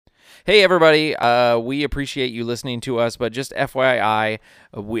Hey, everybody. We appreciate you listening to us, but just FYI,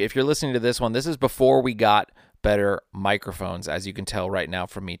 if you're listening to this one, this is before we got better microphones, as you can tell right now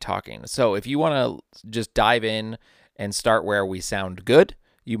from me talking. So if you want to just dive in and start where we sound good,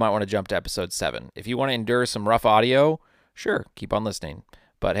 you might want to jump to episode 7. If you want to endure some rough audio, sure, keep on listening.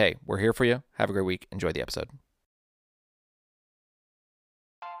 But hey, we're here for you. Have a great week. Enjoy the episode.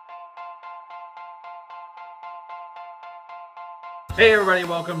 Hey, everybody.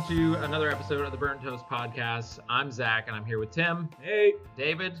 Welcome to another episode of the Burnt Toast Podcast. I'm Zach, and I'm here with Tim. Hey.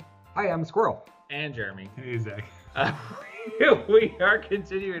 David. Hi, I'm Squirrel. And Jeremy. Hey, Zach. We are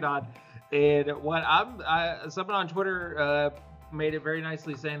continuing on. And what someone on Twitter made it very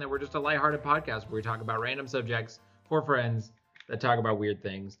nicely saying that we're just a lighthearted podcast where we talk about random subjects for friends that talk about weird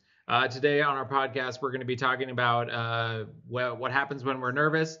things. Today on our podcast, we're going to be talking about what happens when we're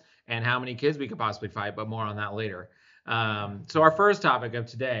nervous and how many kids we could possibly fight, but more on that later. So our first topic of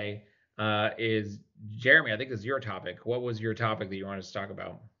today is, Jeremy, I think this is your topic. What was your topic that you wanted to talk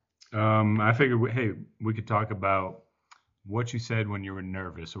about? I figured, we could talk about what you said when you were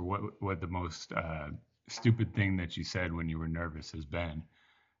nervous, or what the most stupid thing that you said when you were nervous has been.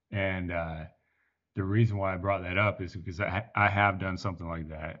 And the reason why I brought that up is because I have done something like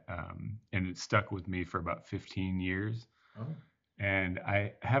that, and it stuck with me for about 15 years. Oh. And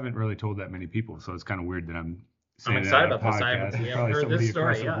I haven't really told that many people, so it's kind of weird that I'm excited about this. I haven't heard this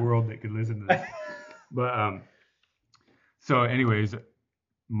story across the world that could listen to this. But so anyways,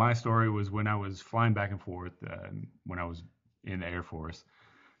 my story was when I was flying back and forth, when I was in the Air Force.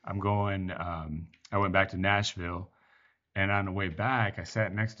 I went back to Nashville, and on the way back, I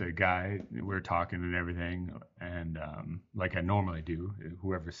sat next to a guy. We were talking and everything, and like I normally do,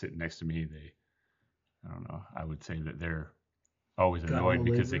 whoever's sitting next to me, I don't know, I would say that they're always annoyed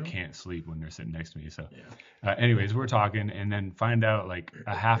because they can't sleep when they're sitting next to me. So anyways, we're talking, and then find out like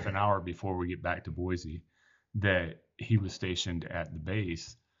a half an hour before we get back to Boise that he was stationed at the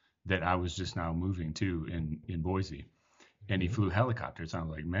base that I was just now moving to in Boise. And he flew helicopters. I was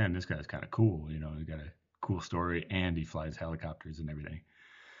like, man, this guy's kind of cool. You know, he got a cool story, and he flies helicopters and everything.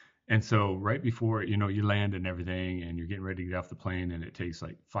 And so right before, you land and everything, and you're getting ready to get off the plane, and it takes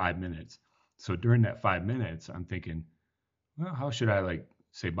like 5 minutes. So during that 5 minutes, I'm thinking, well, how should I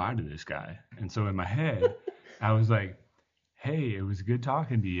say bye to this guy? And so in my head, I was like, hey, it was good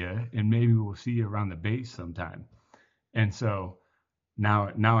talking to you, and maybe we'll see you around the base sometime. And so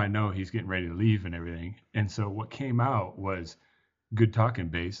now I know he's getting ready to leave and everything. And so what came out was good talking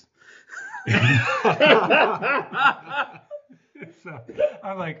base. So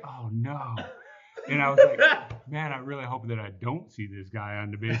I'm like, oh no. And I was like, man, I really hope that I don't see this guy on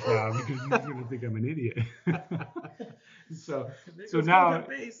the base now, because he's going to think I'm an idiot. So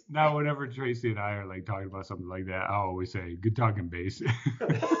now whenever Tracy and I are talking about something like that, I always say good talking base.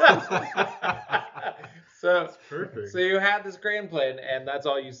 So that's perfect. So you had this grand plan, and that's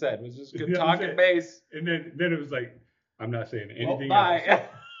all you said was just good talking base. And then it was like, I'm not saying anything bye.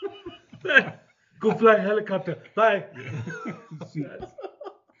 else. Go fly a helicopter. Bye.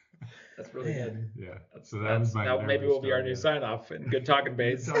 That's really good. Yeah. So that was my. Now maybe will be our new sign off. And good talking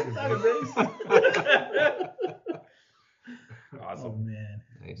base. Awesome. Oh man.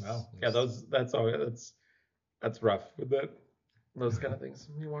 Nice. Well, yeah, that's rough with those kind of things.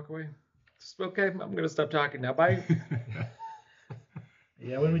 You walk away. Just, okay, I'm gonna stop talking now. Bye.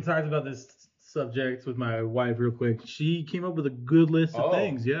 Yeah, when we talked about this subject with my wife real quick, she came up with a good list of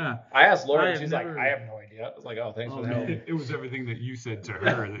things. Yeah. I asked Laura, and she's like, I have no idea. I was like, oh, thanks for the help. It was everything that you said to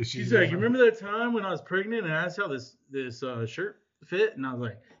her. That she's like, you remember that time when I was pregnant and I asked how this shirt fit? And I was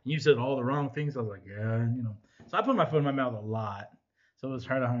like, you said all the wrong things. I was like, yeah, So I put my foot in my mouth a lot. So it was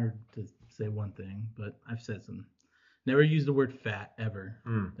hard to say one thing, but I've said some. Never use the word fat ever.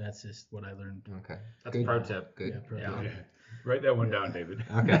 That's just what I learned. Okay. That's a pro tip. Good. Yeah, pro tip. Write that one down, David.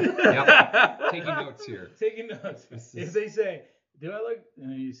 Okay. Yep. Taking notes here. Taking notes. If they say, do I look,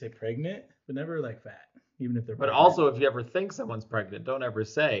 you say pregnant, but never fat, even if they're But pregnant. also, if you ever think someone's pregnant, don't ever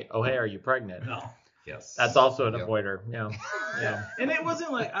say, oh, hey, are you pregnant? No. Yes. That's also an avoider. Yeah. Yeah. And it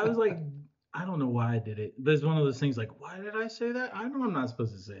wasn't I was like, I don't know why I did it. But it's one of those things why did I say that? I know I'm not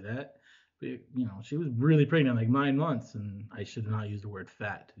supposed to say that. But, she was really pregnant, 9 months, and I should have not used the word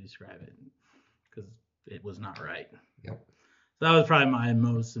fat to describe it because it was not right. Yep. So that was probably my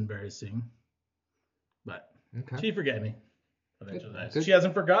most embarrassing. But she forgave me eventually. Good. She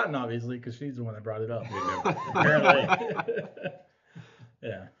hasn't forgotten, obviously, because she's the one that brought it up. Apparently.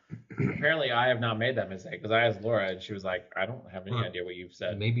 Yeah. Apparently, I have not made that mistake because I asked Laura, and she was like, I don't have any idea what you've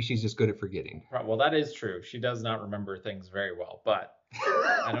said. Maybe she's just good at forgetting. Well, that is true. She does not remember things very well, but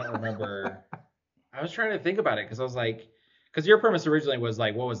I don't remember. I was trying to think about it because I was like, Because your premise originally was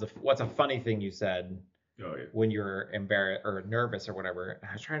like, what's a funny thing you said Oh yeah. when you're embarrassed or nervous or whatever. And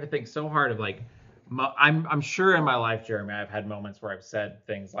I was trying to think so hard of like, I'm sure in my life, Jeremy, I've had moments where I've said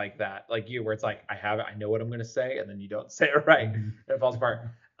things like that, like you, where it's like I know what I'm gonna say, and then you don't say it right, and it falls apart.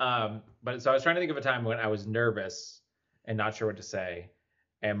 But so I was trying to think of a time when I was nervous and not sure what to say,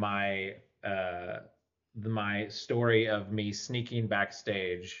 and my story of me sneaking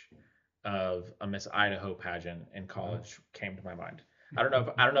backstage of a Miss Idaho pageant in college came to my mind. I don't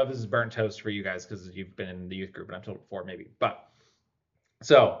know if this is burnt toast for you guys because you've been in the youth group, and I've told it before maybe. But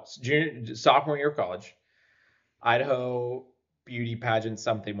so sophomore year of college, Idaho beauty pageant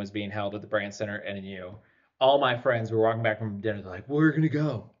something was being held at the Brand Center at NU. All my friends were walking back from dinner. They're like, "We're gonna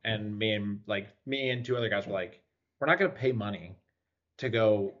go," and me and two other guys were like, "We're not gonna pay money to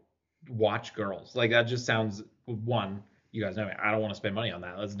go watch girls. Like that just sounds one. You guys know me. I don't want to spend money on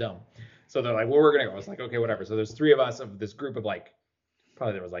that. That's dumb." So they're like, "Well, we're gonna go." I was like, "Okay, whatever." So there's three of us of this group of like,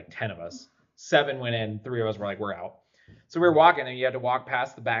 probably there was like 10 of us. 7 went in. 3 of us were like, "We're out." So we were walking, and you had to walk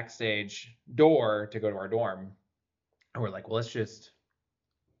past the backstage door to go to our dorm. And we're like, "Well, let's just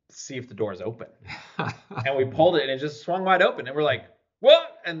see if the door is open." And we pulled it, and it just swung wide open. And we're like,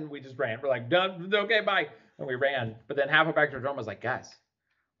 "What?" And we just ran. We're like, "Done. Okay, bye." And we ran. But then halfway back to our dorm, I was like, "Guys,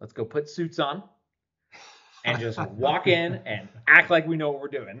 let's go put suits on and just walk in and act like we know what we're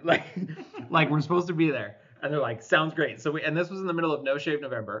doing. Like we're supposed to be there." And they're like, "Sounds great." So and this was in the middle of No Shave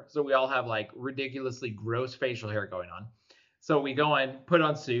November. So we all have like ridiculously gross facial hair going on. So we go in, put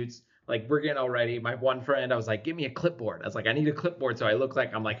on suits, like we're getting all ready. My one friend, I was like, "Give me a clipboard." I was like, "I need a clipboard so I look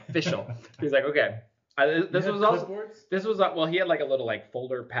like I'm like official." He's like, "Okay." This was well, he had like a little like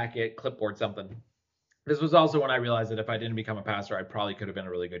folder packet clipboard something. This was also when I realized that if I didn't become a pastor, I probably could have been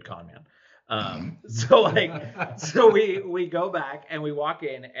a really good con man. So we go back and we walk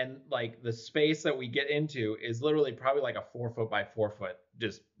in, and like the space that we get into is literally probably like a 4 foot by 4 foot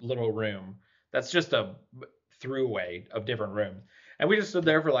just little room. That's just a throughway of different rooms. And we just stood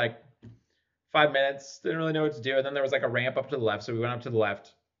there for like 5 minutes, didn't really know what to do. And then there was like a ramp up to the left. So we went up to the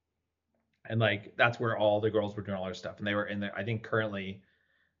left, and like that's where all the girls were doing all their stuff. And they were in there. I think currently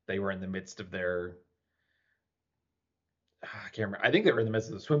they were in the midst of their I can't remember. I think they were in the midst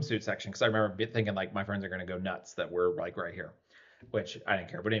of the swimsuit section because I remember thinking like my friends are gonna go nuts that we're like right here, which I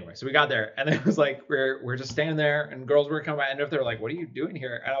didn't care. But anyway, so we got there, and it was like we're just standing there, and girls were coming by, and if they were like, "What are you doing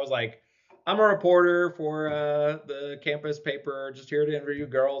here?" And I was like, "I'm a reporter for the campus paper, just here to interview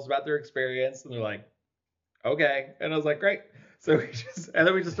girls about their experience." And they're like, "Okay," and I was like, "Great." So we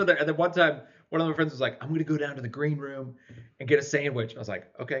just stood there, and then one time one of my friends was like, "I'm gonna go down to the green room and get a sandwich." I was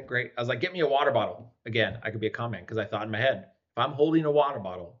like, "Okay, great." I was like, "Get me a water bottle." Again, I could be a comment because I thought in my head, if I'm holding a water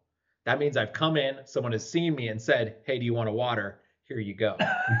bottle, that means I've come in, someone has seen me and said, "Hey, do you want a water? Here you go."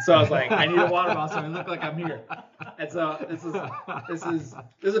 So I was like, "I need a water bottle so I look like I'm here." And so this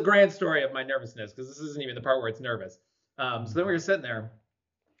is a grand story of my nervousness because this isn't even the part where it's nervous. So then we were sitting there,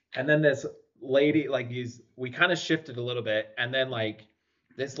 and then this lady, we kind of shifted a little bit, and then like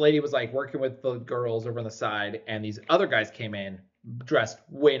this lady was like working with the girls over on the side, and these other guys came in dressed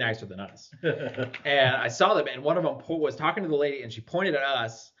way nicer than us. And I saw them, and one of them was talking to the lady, and she pointed at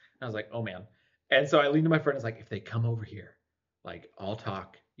us, and I was like, "Oh man." And so I leaned to my friend and was like, "If they come over here, like I'll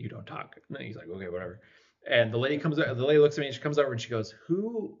talk, you don't talk." And then he's like, "Okay, whatever." And the lady looks at me, and she comes over and she goes,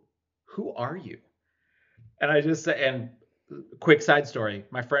 Who are you?" And I just said, and quick side story,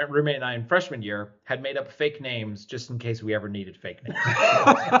 my friend roommate and I in freshman year had made up fake names just in case we ever needed fake names.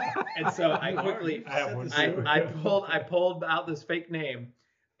 And so I quickly I pulled out this fake name,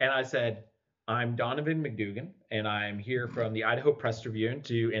 and I said, "I'm Donovan McDougan, and I'm here from the Idaho Press Tribune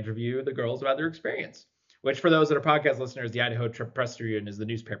to interview the girls about their experience," which for those that are podcast listeners, the Idaho Press Tribune is the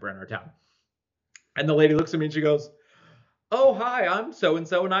newspaper in our town. And the lady looks at me and she goes, "Oh, hi, I'm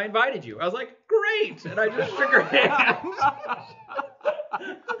so-and-so, and I invited you." I was like, "Great." And I just shook her hand.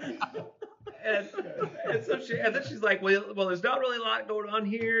 and then she's like, well, there's not really a lot going on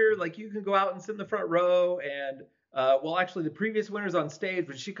here. Like, you can go out and sit in the front row. And, well, actually, the previous winner's on stage.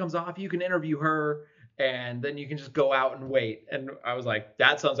 When she comes off, you can interview her. And then you can just go out and wait. And I was like,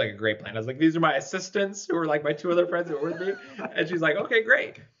 "That sounds like a great plan." I was like, "These are my assistants who are like my 2 other friends who are with me." And she's like, "Okay,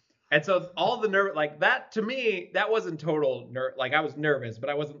 great." And so all the nerve, like that, to me, that wasn't total like I was nervous, but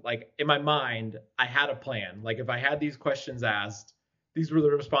I wasn't like, in my mind, I had a plan. Like if I had these questions asked, these were the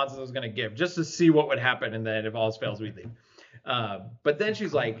responses I was going to give just to see what would happen. And then if all else fails, we'd leave. But then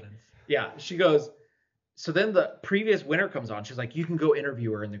she's like, yeah, she goes, so then the previous winner comes on. She's like, "You can go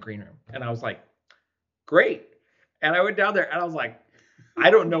interview her in the green room." And I was like, "Great." And I went down there and I was like, I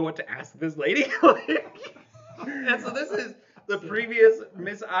don't know what to ask this lady. And so this is the previous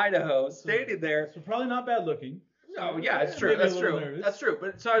Miss Idaho standing there. So probably not bad looking. No, yeah, it's true. Maybe a That's little true. nervous. That's true.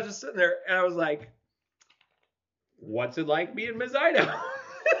 But so I was just sitting there and I was like, what's it like being Ms. Idaho?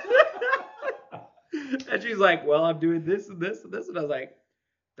 And she's like, well, I'm doing this and this and this. And I was like,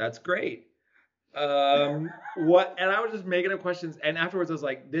 that's great. What? And I was just making up questions. And afterwards I was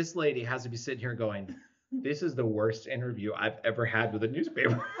like, this lady has to be sitting here going, this is the worst interview I've ever had with a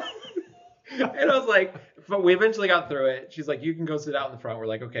newspaper. And I was like, but we eventually got through it. She's like, you can go sit out in the front. We're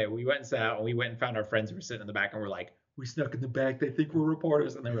like, okay. We went and sat out and we went and found our friends who were sitting in the back and we're like, we snuck in the back. They think we're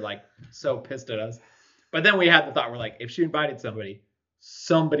reporters. And they were like so pissed at us. But then we had the thought, we're like, if she invited somebody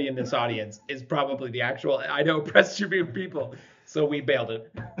in this audience is probably the actual Idaho Press Tribune people. So we bailed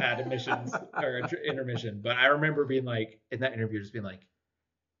it at admissions or intermission. But I remember being like, in that interview, just being like,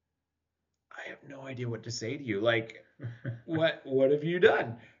 I have no idea what to say to you. Like, what have you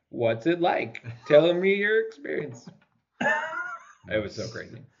done? What's it like? Telling me your experience. It was so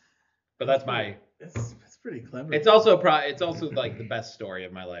crazy. But that's my. It's pretty clever. It's also like the best story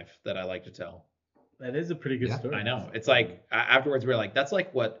of my life that I like to tell. That is a pretty good story. I know. It's like afterwards we were like, that's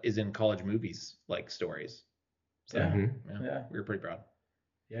like what is in college movies, like stories. So Yeah. we were pretty proud.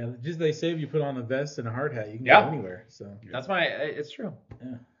 Yeah, just they say if you put on a vest and a hard hat, you can Yeah. go anywhere. So That's it's true.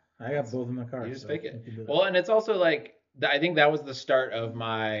 yeah, I got both in my car. You just so fake you it. can do that. Well, and it's also like I think that was the start of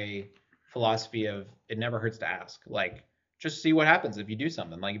my philosophy of it never hurts to ask. Like just see what happens if you do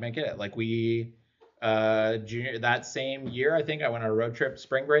something. Like you might get it. Like we that same year, I think I went on a road trip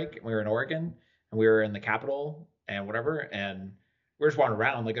spring break and we were in Oregon and we were in the Capitol and whatever and we were just wandering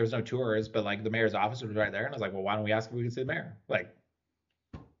around. Like there was no tours, but like the mayor's office was right there. And I was like, well, why don't we ask if we could see the mayor? Like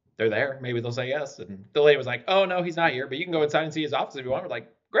they're there. Maybe they'll say yes. And the lady was like, oh no, he's not here, but you can go inside and see his office if you want. We're like,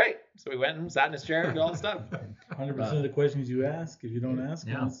 great. So we went and sat in his chair and did all the stuff. 100% of the questions you ask, if you don't ask,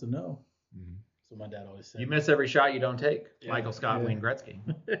 Yeah. who wants to know? Mhm. So my dad always said. You miss every shot you don't take. Yeah. Michael Scott, Yeah. Wayne Gretzky.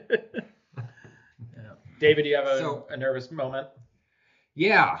 Yeah. David, do you have So- a nervous moment?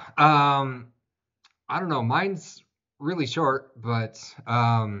 Yeah. I don't know. Mine's really short, but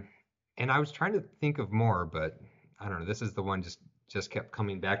and I was trying to think of more, but I don't know. This is the one just kept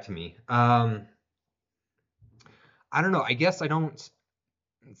coming back to me. I don't know. I guess I don't.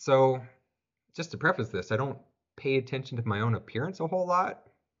 So, just to preface this, I don't pay attention to my own appearance a whole lot.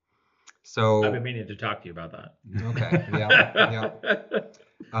 So, I've been meaning to talk to you about that. okay, yeah. It's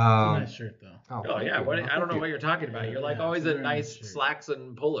a nice shirt though. Oh thank yeah, you. I Thank don't know you. what you're talking about. You're like Yeah, always it's a in very nice nice shirt. slacks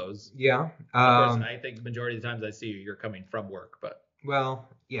and polos. Yeah. Of course, I think the majority of the times I see you, you're coming from work, but Well,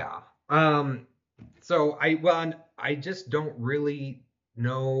 yeah. So I just don't really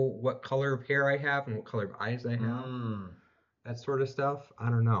know what color of hair I have and what color of eyes I have. That sort of stuff. I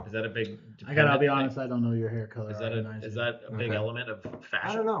don't know. is that a big? I gotta be dependent honest, thing? I don't know your hair color. Is or that eyes. a big Okay. element of fashion?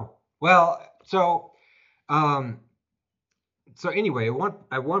 I don't know. Well, so anyway,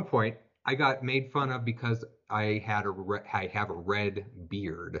 at one point I got made fun of because I have a red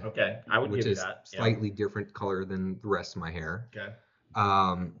beard, Okay, I would which give you is that. Yeah. slightly different color than the rest of my hair. Okay.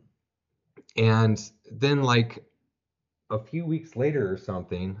 And then like a few weeks later or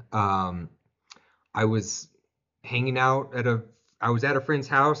something, I was hanging out I was at a friend's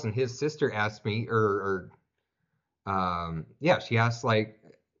house and his sister asked me, she asked like,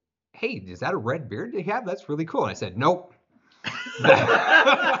 hey, is that a red beard you have? That's really cool. And I said, nope.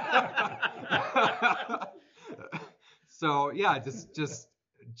 So yeah,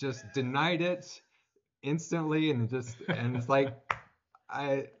 just denied it instantly and it's like,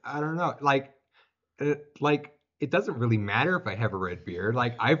 I don't know, like it doesn't really matter if I have a red beard.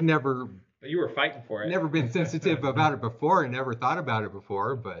 Like I've never But you were fighting for it. never been sensitive about it before and never thought about it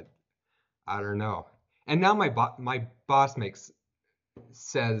before, but I don't know. And now my boss makes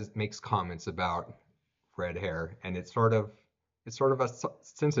comments about red hair, and it's sort of a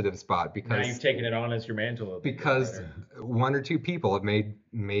sensitive spot Now because you've taken it on as your mantle. because one or two people have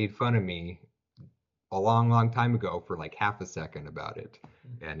made fun of me a long time ago for like half a second about it,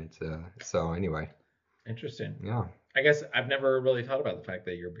 and it's so anyway, Interesting. yeah. I guess I've never really thought about the fact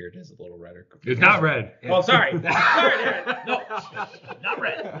that your beard is a little redder. It's not red. Oh, sorry. Sorry, Darren. No, not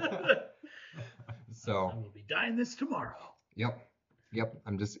red. So I will be dyeing this tomorrow. Yep.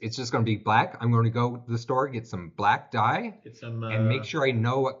 It's just going to be black. I'm going to go to the store, get some black dye, Get some. and make sure I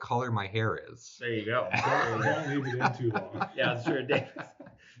know what color my hair is. There you go. Don't leave it in too long. Yeah, that's true. Dave.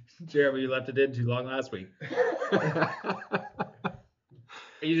 Jeremy, you left it in too long last week.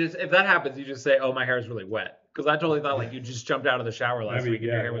 If that happens, you just say, "Oh, my hair is really wet," because I totally thought like you just jumped out of the shower last week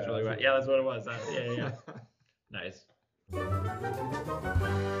and your hair was really wet. Yeah, that's what it was. Yeah. Nice.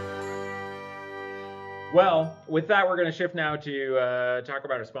 Well, with that, we're going to shift now to talk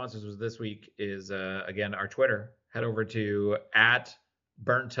about our sponsors. This week is, again, our Twitter. Head over to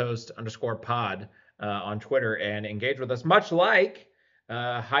 @burnttoast_pod. on Twitter and engage with us, much like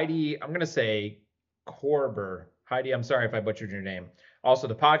Heidi, I'm going to say Korber. Heidi, I'm sorry if I butchered your name. Also,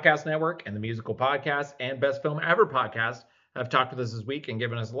 the Podcast Network and the Musical Podcast and Best Film Ever Podcast have talked with us this week and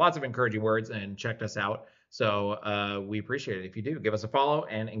given us lots of encouraging words and checked us out. So we appreciate it if you do. Give us a follow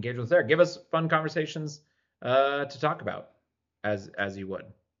and engage with us there. Give us fun conversations to talk about as you would.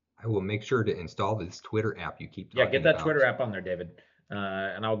 I will make sure to install this Twitter app you keep talking about. Yeah, get that Twitter app on there, David.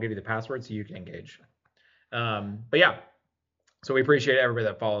 And I'll give you the password so you can engage. But yeah, so we appreciate everybody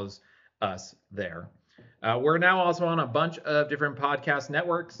that follows us there. We're now also on a bunch of different podcast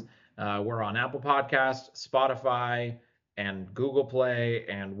networks. We're on Apple Podcast, Spotify, and Google Play,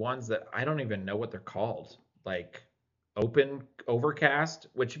 and ones that I don't even know what they're called, like Overcast,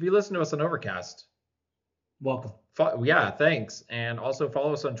 which if you listen to us on Overcast, Welcome. yeah, thanks. And also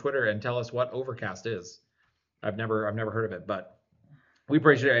follow us on Twitter and tell us what Overcast is. I've never heard of it, but we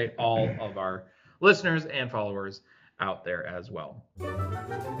appreciate all of our listeners and followers out there as well.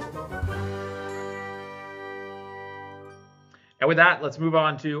 And with that, let's move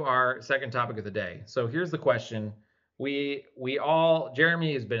on to our second topic of the day. So here's the question.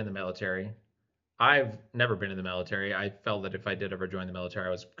 Jeremy has been in the military. I've never been in the military. I felt that if I did ever join the military,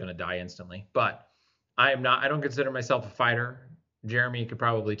 I was going to die instantly. But I don't consider myself a fighter. Jeremy could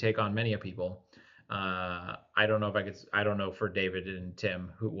probably take on many people. I don't know for David and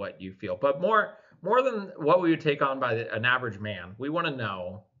Tim what you feel, but more than what we would take on by an average man, we want to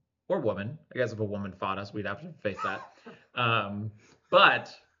know, or woman. I guess if a woman fought us, we'd have to face that.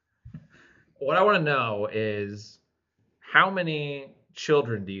 But what I want to know is, how many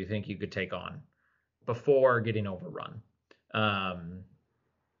children do you think you could take on before getting overrun? I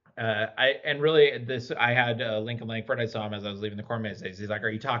had Lincoln Langford. I saw him as I was leaving the Corps days. He's like, "Are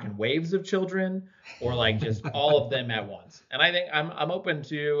you talking waves of children, or like just all of them at once?" And I think I'm open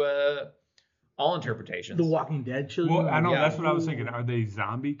to all interpretations. The Walking Dead children. Well, I know that's what I was thinking. Are they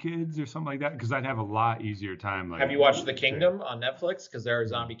zombie kids or something like that? Because I'd have a lot easier time. Have you watched The Kingdom on Netflix? Because there are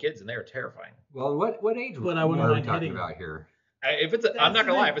zombie kids and they are terrifying. Well, what age But are we talking about here? I'm not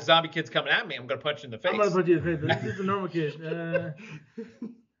gonna lie. If a zombie kid's coming at me, I'm gonna punch you in the face. I'm gonna punch you in the face. This is a normal kid.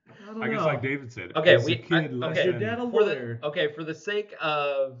 I guess like David said. Okay, Your dad a lawyer. For the sake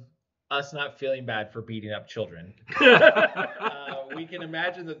of us not feeling bad for beating up children, we can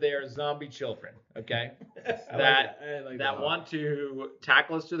imagine that they are zombie children, okay? That want to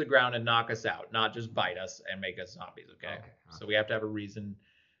tackle us to the ground and knock us out, not just bite us and make us zombies, okay? So we have to have a reason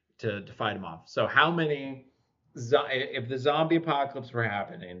to fight them off. So how many, if the zombie apocalypse were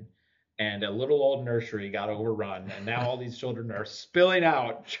happening and a little old nursery got overrun and now all these children are spilling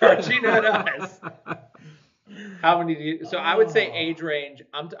out, charging at us, how many do you, so I would say age range,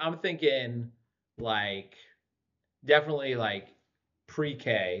 I'm thinking like definitely like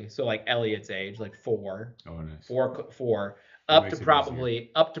pre-K, so like Elliot's age, like 4. Oh, nice. 4 up to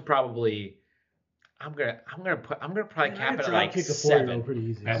probably I'm gonna probably cap it at like 7. Pretty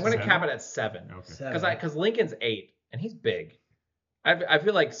easy. I'm gonna cap it at 7. Okay. Because Lincoln's 8 and he's big. I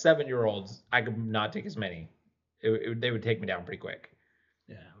feel like 7-year-olds I could not take as many. They would take me down pretty quick.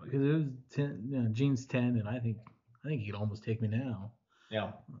 Yeah, because it was 10. Gene's 10, and I think he could almost take me now.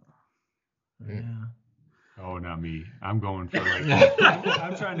 Yeah. Yeah. Oh, not me. I'm going for like.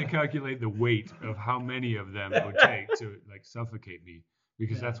 I'm trying to calculate the weight of how many of them it would take to like suffocate me,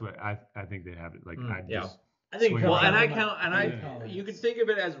 because that's what I think they have it like. I think. swing Well, around. you can think of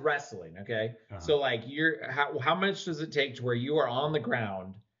it as wrestling, okay? So like how much does it take to where you are on the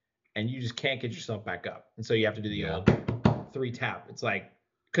ground and you just can't get yourself back up, and so you have to do the old 3 tap. It's like,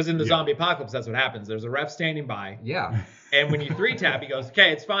 because in the zombie apocalypse, that's what happens. There's a ref standing by. Yeah. And when you 3 tap, he goes,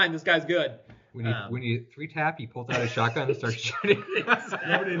 "Okay, it's fine. This guy's good." When you 3 tap, he pulls out a shotgun and starts shooting.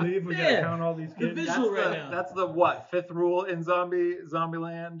 Nobody leave. We gotta count all these kids. That's the what? 5th rule in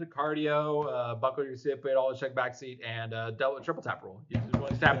Zombieland: cardio, buckle your seatbelt, always check back seat, and triple tap rule. You just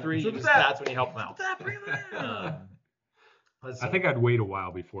want to tap 3. That's when you help them out. I think I'd wait a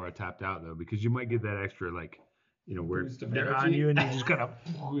while before I tapped out though, because you might get that extra like, where they're on you and you just kind of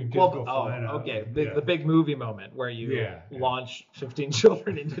go flying out. Okay. The big movie moment where you launch 15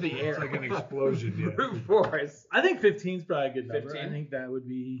 children into the air. It's like an explosion. Brute force. I think 15 is probably a good number. 15? I think that would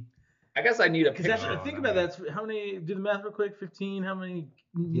be. I guess I need a picture. Think about that. How many? Do the math real quick. 15. How many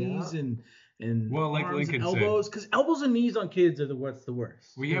knees and well, like arms Lincoln and elbows? Because elbows and knees on kids are what's the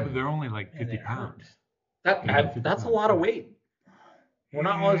worst. Well, yeah, but they're only like 50 pounds. That's a lot of weight. We're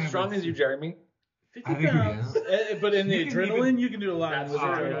not all as strong as you, Jeremy. 50 I think pounds. But in the You can adrenaline, you can do a lot That's with true.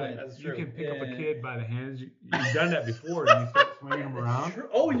 adrenaline. That's You true. can pick up a Yeah. kid by the hands. You've done that before, and you start swinging them around. True.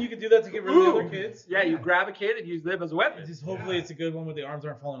 Oh, and you can do that to get rid of the other kids. Yeah, you grab a kid and use them as a weapon. Just hopefully it's a good one where the arms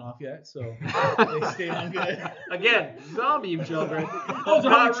aren't falling off yet, so they stay on good. Again, zombie children. Oh, zombie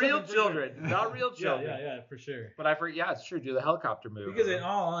not children, real for children. sure. Not real children. Yeah, for sure. But yeah, it's true. Do the helicopter move. Because in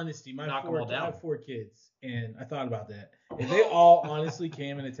all honesty, Knock 'em all I down. have 4 kids, and I thought about that. If they all honestly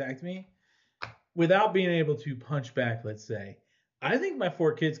came and attacked me, without being able to punch back, let's say, I think my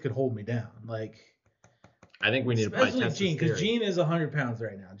 4 kids could hold me down. Like, I think we need to probably especially test Gene, this because theory. Gene is 100 pounds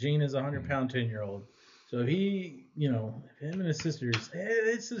right now. Gene is a 100-pound 10-year-old. So if he, if him and his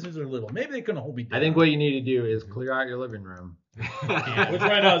sisters are little. Maybe they couldn't hold me down. I think what you need to do is clear out your living room. Which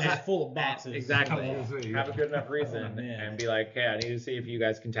right now is just full of boxes. Exactly. Yeah. Have a good enough reason Oh, man. and be like, hey, I need to see if you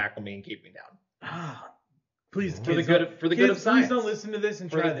guys can tackle me and keep me down. Ah, please, For the kids, good of kids, science. Please don't listen to this and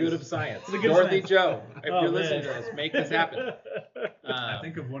For try the good this. of science. For the good of Dorothy science. Joe, if Oh, you're listening to man. this, make this happen. I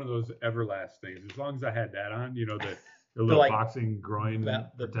think of one of those Everlast things. As long as I had that on, the little like, boxing groin the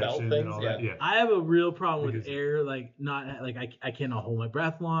belt protection things, and all yeah. that. Yeah. I have a real problem with Because- air, I cannot hold my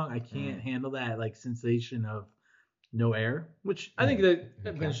breath long. I can't Mm. handle that sensation of no air, which I think that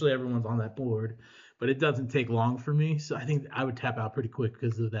eventually everyone's on that board, but it doesn't take long for me. So I think I would tap out pretty quick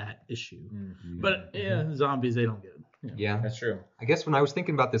because of that issue. But yeah, zombies, they don't get it. Yeah. That's true. I guess when I was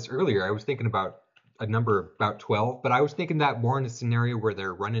thinking about this earlier, I was thinking about a number about 12, but I was thinking that more in a scenario where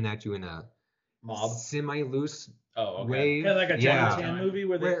they're running at you in a Mob. semi-loose Oh, okay. wave. Kind of like a yeah. Jackie Chan movie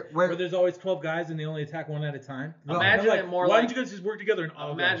where there's always 12 guys and they only attack one at a time. Well, Imagine I'm it more why like don't you guys just work together and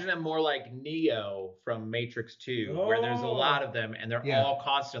all Imagine it more like Neo from Matrix 2, where there's a Oh. lot of them and they're Yeah. all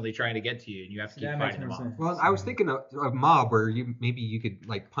constantly trying to get to you, and you have to keep That makes fighting them more off. sense. Well, I was thinking of mob where you could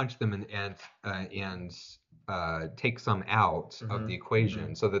like punch them and take some out of the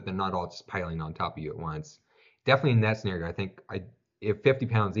equation so that they're not all just piling on top of you at once. Definitely in that scenario, I think if 50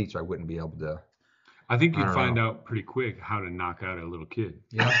 pounds each, I wouldn't be able to. I think I you'd don't find know. out pretty quick how to knock out a little kid.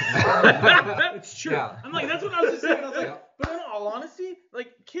 Yeah. It's true. Yeah. I'm like, that's what I was just saying. I was like, Yeah. but in all honesty,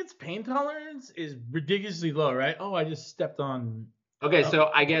 kids' pain tolerance is ridiculously low, right? Oh, I just stepped on Okay, so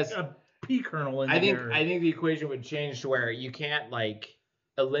I guess a pea kernel in I think there. I think the equation would change to where you can't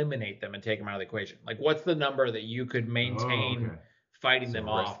eliminate them and take them out of the equation. Like, what's the number that you could maintain okay. fighting So them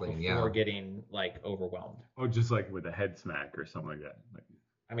off wrestling, before yeah. getting overwhelmed? Oh, just like with a head smack or something like that.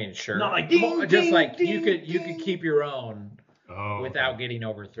 I mean, sure. Not like Just ding, like ding, you could ding. keep your own Oh. without getting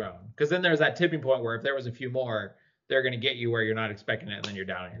overthrown. Because then there's that tipping point where if there was a few more, they're gonna get you where you're not expecting it, and then you're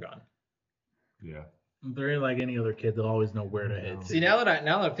down and you're gone. Yeah. They're like any other kid; they'll always know where to hit. See, now that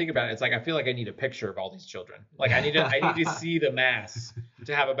I think about it, it's like I feel like I need a picture of all these children. Like I need to see the mass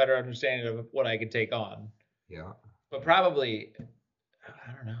to have a better understanding of what I could take on. Yeah. But probably,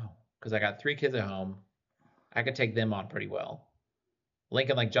 I don't know, because I got 3 kids at home. I could take them on pretty well.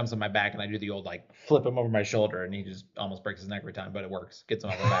 Lincoln jumps on my back and I do the old flip him over my shoulder and he just almost breaks his neck every time, but it works. Gets him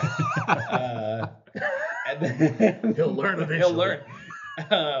off my back. And then He'll learn eventually. He'll learn.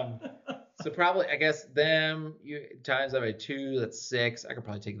 So probably, I guess them times that by 2, that's 6. I could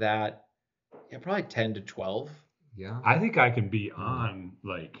probably take that. Yeah, probably 10 to 12. Yeah. I think I can be on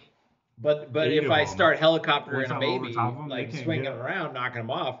But 8 if of I them. start helicoptering Once a I'm over baby, top of them, they can't swinging get- around, knocking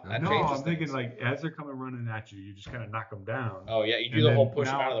them off, that No, No, changes I'm thinking things. as they're coming running at you, you just kind of knock them down. Oh yeah, you do And the then whole push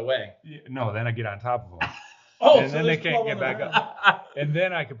them now- out of the way. No, then I get on top of them. Oh, And so then they there's can't 12 get on back the up. ground. And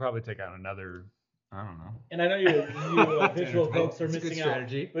then I could probably take out another, I don't know. And I know you visual entertaining. folks are It's a good missing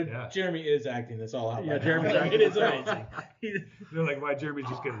strategy. out, but Yeah. Jeremy is acting this all out. Yeah, right Jeremy's now. acting It is this out. amazing. They're like, why Jeremy's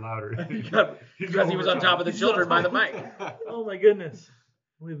just getting louder? Because he was on top of the children by the mic. Oh my goodness,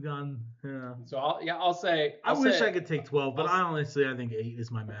 we've gone. Yeah. So I'll say. I wish I could take 12, but I think 8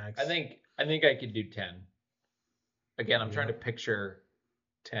 is my max. I think I could do 10. Again, I'm trying to picture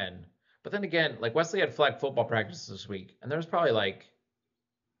 10. But then again, Wesley had flag football practice this week, and there was probably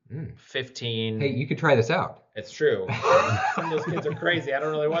 15. Hey, you could try this out. It's true. Some of those kids are crazy. I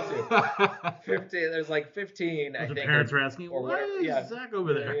don't really want to. 15. There's 15. I the think. parents were asking, or why whatever, is yeah. Zach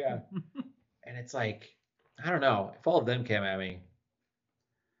over there? Yeah. And it's I don't know. If all of them came at me,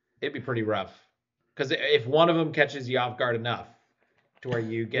 it'd be pretty rough. Because if one of them catches you off guard enough to where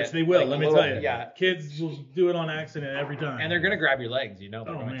you get. Which they will, a let me little- tell you. Yeah. Kids will do it on accident every time. And they're going to grab your legs. They're Oh,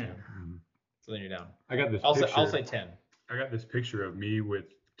 going man. to. So then you're down. I got this I'll picture. say 10. I got this picture of me with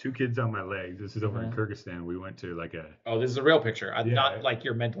 2 kids on my legs. This is over in Mhm. Kyrgyzstan. We went to a Oh, this is a real picture. Yeah. Not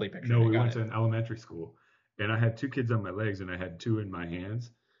you're mentally picturing. no, it. we Got went it. to an elementary school, and I had 2 kids on my legs, and I had 2 in my hands,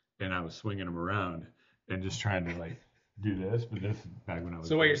 and I was swinging them around and just trying to do this, but this is back when I was.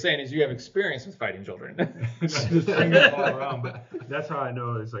 So what you're saying is you have experience with fighting children. Just bring them all around, but that's how I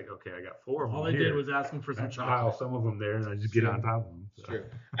know it's like, okay, I got 4 of them All I here. did was ask him for some I pile chocolate. some of them there, and I just get on top of them. So. True.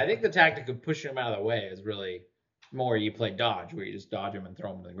 I think the tactic of pushing them out of the way is really more you play dodge, where you just dodge them and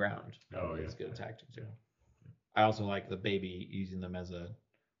throw them to the ground. Oh, yeah. It's a good tactic too. I also like the baby using them as a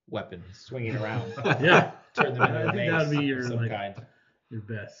weapon, swinging around. Yeah. Turn them into I a think mace that would be your of some like kind. your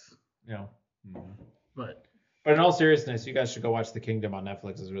best. You know. But But in all seriousness, you guys should go watch The Kingdom on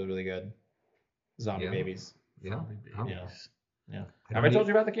Netflix. It's really, really good. Zombie babies. Yeah. Oh. Yeah. Yeah. I Have I don't told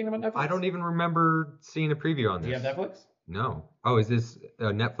you about The Kingdom on Netflix? I don't even remember seeing a preview on Do this. you have Netflix? No. Oh, is this a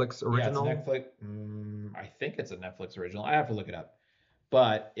Netflix original? Yeah, it's Netflix. I think it's a Netflix original. I have to look it up.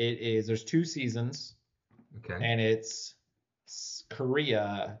 But it is. There's 2 seasons, Okay. and it's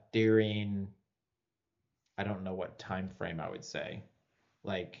Korea during. I don't know what time frame I would say.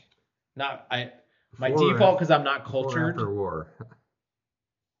 Like, not I. My Before- default, because I'm not before or cultured. After war.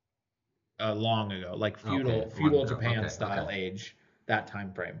 Long ago, like feudal Okay, long ago. Japan Okay, style okay. age, that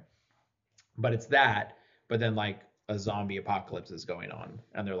time frame. But it's that, but then like a zombie apocalypse is going on,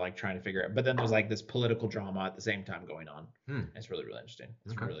 and they're like trying to figure it. But then there's like this political drama at the same time going on. It's really, really interesting.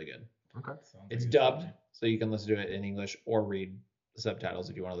 It's Okay. really good. Okay. It's dubbed, so you can listen to it in English or read the subtitles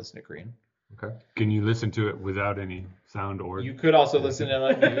if you want to listen to Korean. Okay. Can you listen to it without any sound or? You could also listen to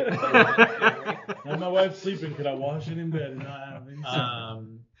it on mute. now my wife's sleeping. Could I wash it in bed and not have any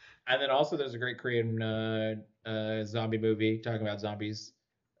sound? And then also there's a great Korean zombie movie talking about zombies,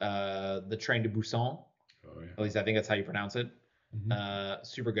 The Train to Busan. Oh, yeah. At least I think that's how you pronounce it.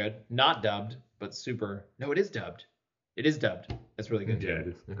 Super good. Not dubbed, but super. No, it is dubbed. It is dubbed. It's really good too. Yeah, it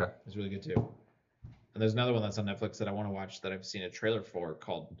is. Okay. It's really good too. And there's another one that's on Netflix that I want to watch that I've seen a trailer for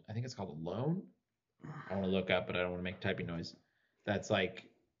called, I think it's called Alone. I want to look up, but I don't want to make typing noise. That's like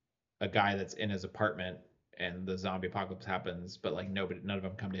a guy that's in his apartment and the zombie apocalypse happens, but like none of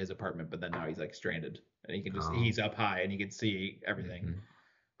them come to his apartment, but then now he's like stranded and he can just, he's up high and he can see everything,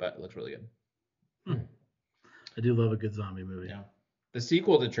 but it looks really good. I do love a good zombie movie. Yeah. The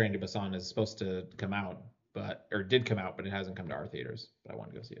sequel to Train to Busan is supposed to come out, did come out, but it hasn't come to our theaters, but I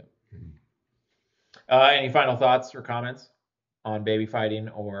want to go see it. Any final thoughts or comments on baby fighting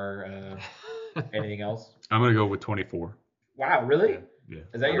or anything else? I'm gonna go with 24. Wow, really? Yeah.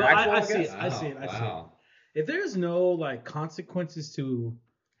 Is that your I actual see guess? it. I see it. Wow. If there's no like consequences to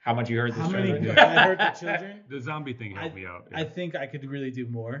How much you heard this how many children? I hurt the children, The zombie thing helped me out. I think I could really do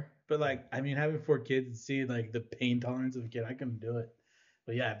more. But like, I mean, having 4 kids and seeing like the pain tolerance of a kid, I couldn't do it.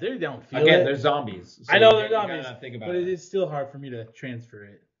 But yeah, if they don't feel Again, it, they're zombies. So I know you they're gotta zombies, Think about but it. it is still hard for me to transfer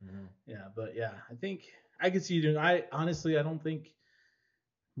it. Mhm. Yeah, but yeah, I think I could see you doing. I honestly, I don't think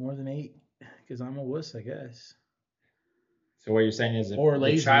more than 8 because I'm a wuss, I guess. So what you're saying is if Or the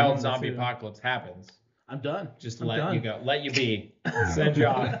lazy, child one of the zombie two. apocalypse happens, I'm done. just I'm let done. you go. Let you be. Send you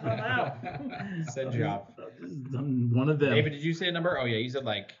off. I'm out. Send you off. I'm one of them. David, did you say a number? Oh yeah, you said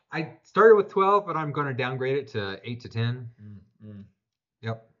like. I started with 12, but I'm going to downgrade it to 8 to 10.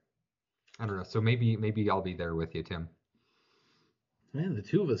 Yep. I don't know. So maybe I'll be there with you, Tim. Man, the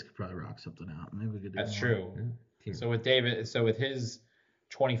 2 of us could probably rock something out. Maybe we could do That's more. true. Team. So with David, with his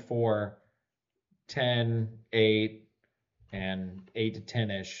 24, 10, 8, and 8 to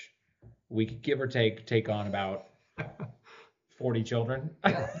 10-ish, we could give or take on about 40 children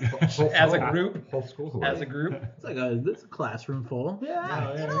as a group. Whole school. As a group. It's a classroom full. Yeah,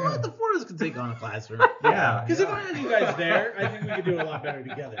 yeah, you know yeah. what? The 4 of us could take on a classroom. Yeah. Because if I had you guys there, I think we could do a lot better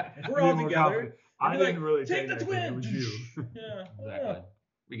together. If we're all Be more together, confident. I I'd be didn't like, really take the that 'cause it twin. was you. Yeah, Exactly.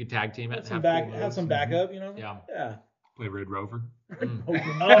 We could tag team it. Have and some have cool have some moves. backup, you know. Yeah. Yeah. Play Red Rover. Mm. Oh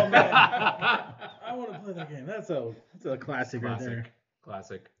man, I want to play that game. That's a classic right there.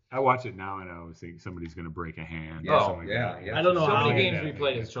 Classic. I watch it now and I always think somebody's gonna break a hand. Oh, or something yeah, like yeah. that. I don't know So how many I- games we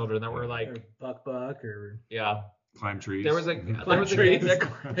played as children that were like, Or Buck or yeah. Climb trees. There was a trees. game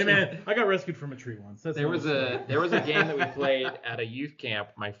Hey man, I got rescued from a tree once. That's there what was I'm a game that we played at a youth camp,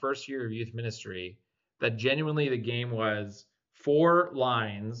 my first year of youth ministry, that genuinely the game was 4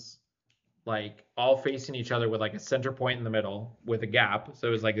 lines, like all facing each other with like a center point in the middle with a gap. So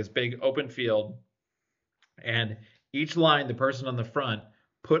it was like this big open field, and each line, the person on the front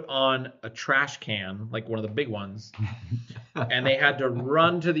put on a trash can, like one of the big ones, and they had to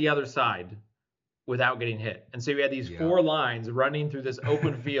run to the other side without getting hit. And so you had these 4 lines running through this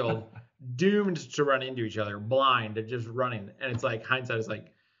open field, doomed to run into each other, blind and just running. And it's like hindsight is like,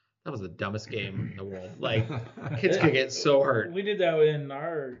 that was the dumbest game in the world. Like kids could get so hurt. We did that in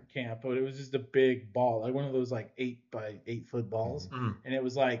our camp, but it was just a big ball, like one of those like 8 by 8 foot balls, and it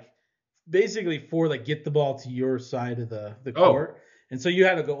was like basically for like get the ball to your side of the court, and so you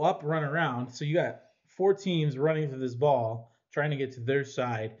had to go up, run around. So you got 4 teams running to this ball, trying to get to their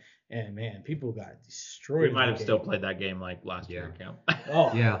side, and man, people got destroyed. We might have game. still played that game like last year, Camp.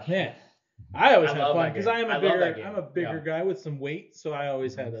 Oh Yeah. Man, I always I have love fun that because game. I am I a love that bigger, game. I'm a bigger guy with some weight, so I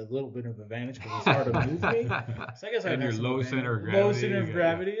always had a little bit of advantage because it's hard to move me. So I guess I And have your some low advantage. center of Low gravity, center of yeah.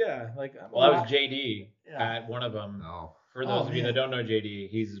 gravity, yeah. Like Well, that was JD Yeah. at one of them. Oh. For those of you that man. don't know JD,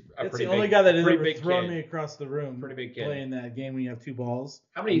 he's a That's pretty the only big, guy that has pretty ever big thrown kid. me across the room. Pretty big kid. Playing that game when you have 2 balls.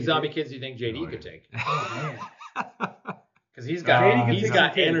 How many You zombie get- kids do you think JD could take? Oh man, Because he's got JD can he's take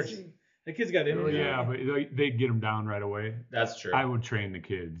got some kids. energy. The kid's got Well, energy. yeah, but they'd get them down right away. That's true. I would train the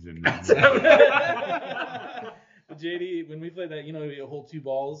kids. And But JD, when we played that, you hold 2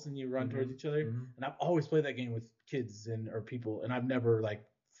 balls and you run towards each other. Mhm. And I've always played that game with kids or people, and I've never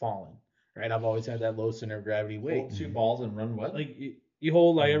fallen. Right? I've always had that low center of gravity weight. Hold 2 balls and run what? Like you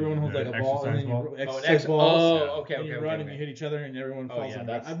hold everyone holds like a ball, and then you exercise balls. okay, and you okay, run okay, and you okay. hit each other, and everyone Oh, falls. yeah, on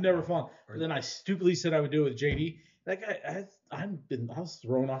the that's- ground. I've never fallen. But then I stupidly said I would do it with JD. That guy, I was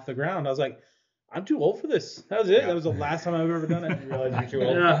thrown off the ground. I was like, I'm too old for this. That was it. Yeah. That was the last time I've ever done it. You realize you're too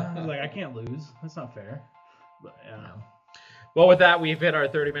old? Yeah. I was like, I can't lose. That's not fair. But yeah. Well, with that, we've hit our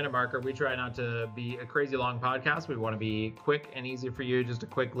 30-minute marker. We try not to be a crazy long podcast. We want to be quick and easy for you. Just a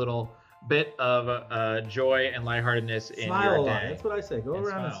quick little bit of joy and lightheartedness in Smile your a lot. day. That's what I say. Go And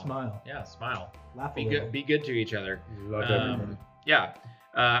around and smile. Yeah, smile. Laugh a Be little. good. Be good to each other. Love everybody. Yeah.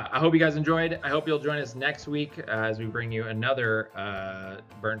 I hope you guys enjoyed. I hope you'll join us next week as we bring you another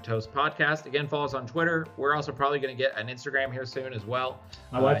Burnt Toast podcast. Again, follow us on Twitter. We're also probably going to get an Instagram here soon as well.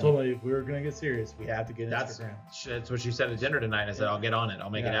 My wife told me if we were going to get serious, we have to get That's Instagram. what she said at dinner tonight. I said, I'll get on it. I'll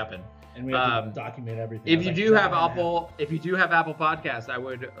make it Yeah. happen. And we have to document everything. I If was you like, do have "Nah, nah, nah." Apple Podcasts, I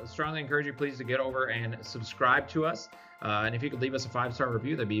would strongly encourage you please to get over and subscribe to us. And if you could leave us a 5-star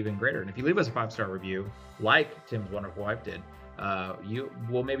review, that'd be even greater. And if you leave us a 5-star review, like Tim's wonderful wife did,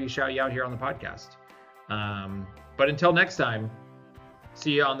 we'll maybe shout you out here on the podcast. But until next time,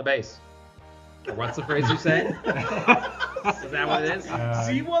 see you on the base. Or what's the phrase you say? Is that what it is?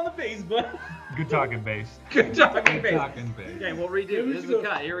 See you on the base, bud. Good talking, base. Good talking base. Talking base. Okay, we'll redo. This is a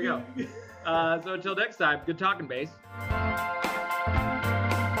cut. Here we go. So until next time, good talking base.